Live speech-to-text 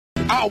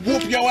I'll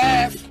whoop your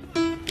ass.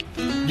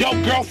 Your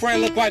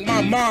girlfriend look like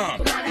my mom.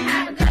 We're gonna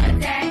have a good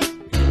day,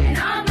 and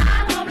all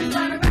my homies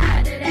gonna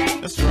ride today.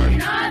 That's right.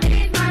 And all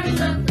these mommies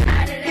look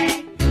fly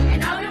today,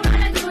 and all we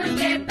wanna do is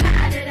get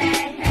by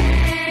today.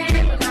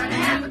 Hey, we're gonna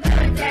have a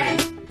good day,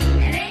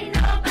 and ain't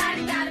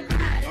nobody gotta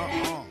cry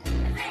today. 'Cause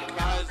ain't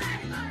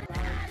nobody gonna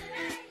cry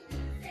today.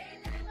 Say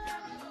that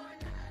we're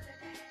going today.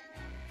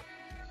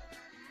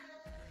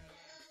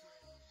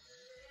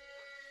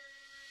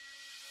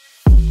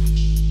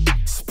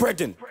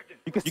 Spreading.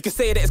 You can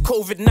say that it's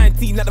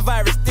COVID-19, that the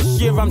virus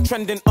this year I'm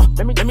trending.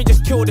 Let me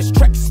just kill this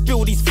track,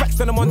 spill these facts,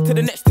 and I'm on to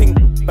the next thing.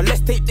 But let's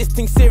take this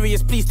thing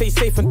serious, please stay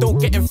safe and don't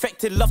get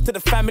infected. Love to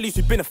the families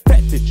who've been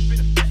affected.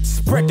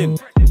 Spreading.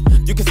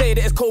 You can say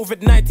that it's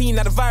COVID-19,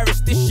 that the virus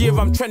this year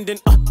I'm trending.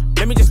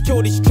 Let me just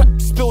kill this track,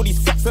 spill these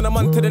facts, and I'm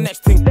on to the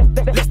next thing.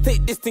 Let's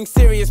take this thing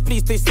serious,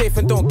 please stay safe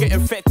and don't get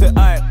infected.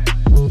 Alright,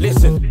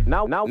 listen.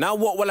 Now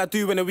what will I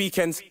do in the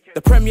weekends?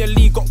 The Premier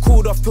League got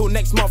called off till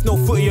next month, no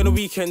footy on the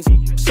weekends.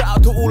 Shout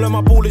out to all of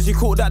my ballers, you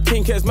caught that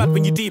tinker, it's mad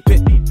when you deep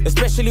it.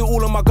 Especially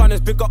all of my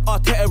gunners, big up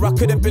Arteta, I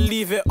couldn't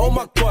believe it. Oh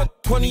my god,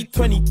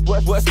 2020,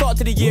 what a start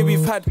to the year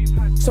we've had.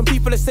 Some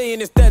people are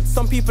saying it's dead,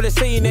 some people are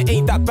saying it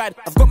ain't that bad.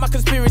 I've got my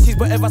conspiracies,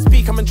 but if I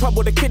speak I'm in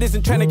trouble, the kid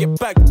isn't trying to get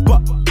bagged.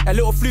 But a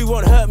little flu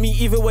won't hurt me,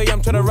 either way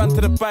I'm trying to run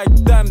to the bag.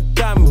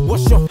 Damn,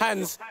 wash your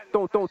hands,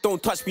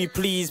 don't touch me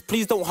please.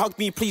 Please don't hug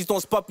me, please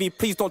don't spud me,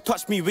 please don't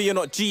touch me, we are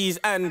not G's.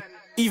 And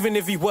even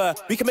if we were,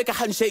 we can make a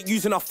handshake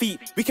using our feet.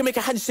 We can make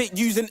a handshake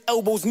using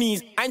elbows,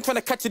 knees. I ain't trying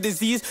to catch a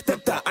disease,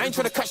 I ain't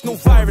trying to catch no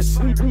virus.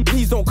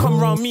 Please don't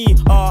come around me,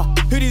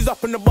 hoodies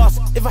up in the bus.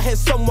 If I hear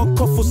someone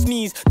cough or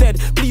sneeze, dead,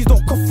 please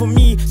don't cough for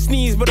me.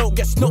 Sneeze but don't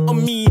get snot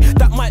on me,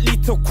 that might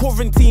lead to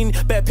quarantine.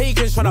 Bare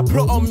pagans trying to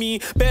plot on me,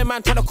 bare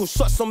man trying to call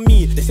shots on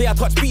me. They say I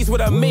touch beats with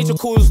a major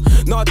cause,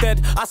 not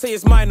dead, I say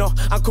it's minor.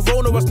 And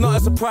Corona was not a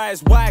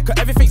surprise, why? Cause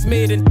everything's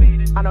made in,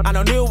 and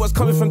I knew it was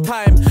coming from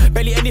time.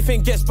 Barely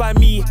anything gets by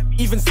me,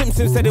 even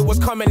Simpson said it was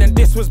coming, and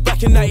this was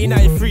back in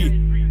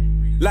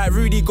 1993. Like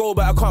Rudy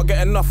Gobert, I can't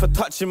get enough of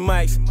touching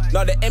mics.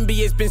 Now the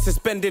NBA's been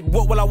suspended,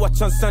 what will I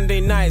watch on Sunday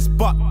nights?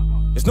 But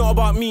it's not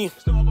about me,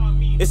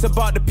 it's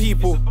about the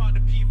people.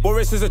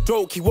 Boris is a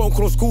joke, he won't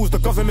close schools, the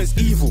government's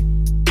evil.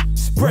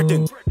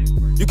 Spreading.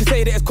 You can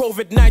say that it's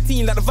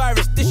COVID-19, like the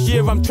virus this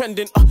year I'm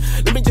trending.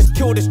 Let me just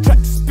kill this track,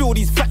 spill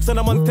these facts, and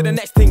I'm on to the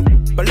next thing.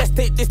 But let's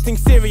take this thing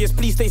serious,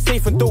 please stay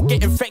safe and don't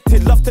get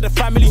infected. Love to the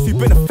families who've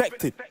been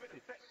affected.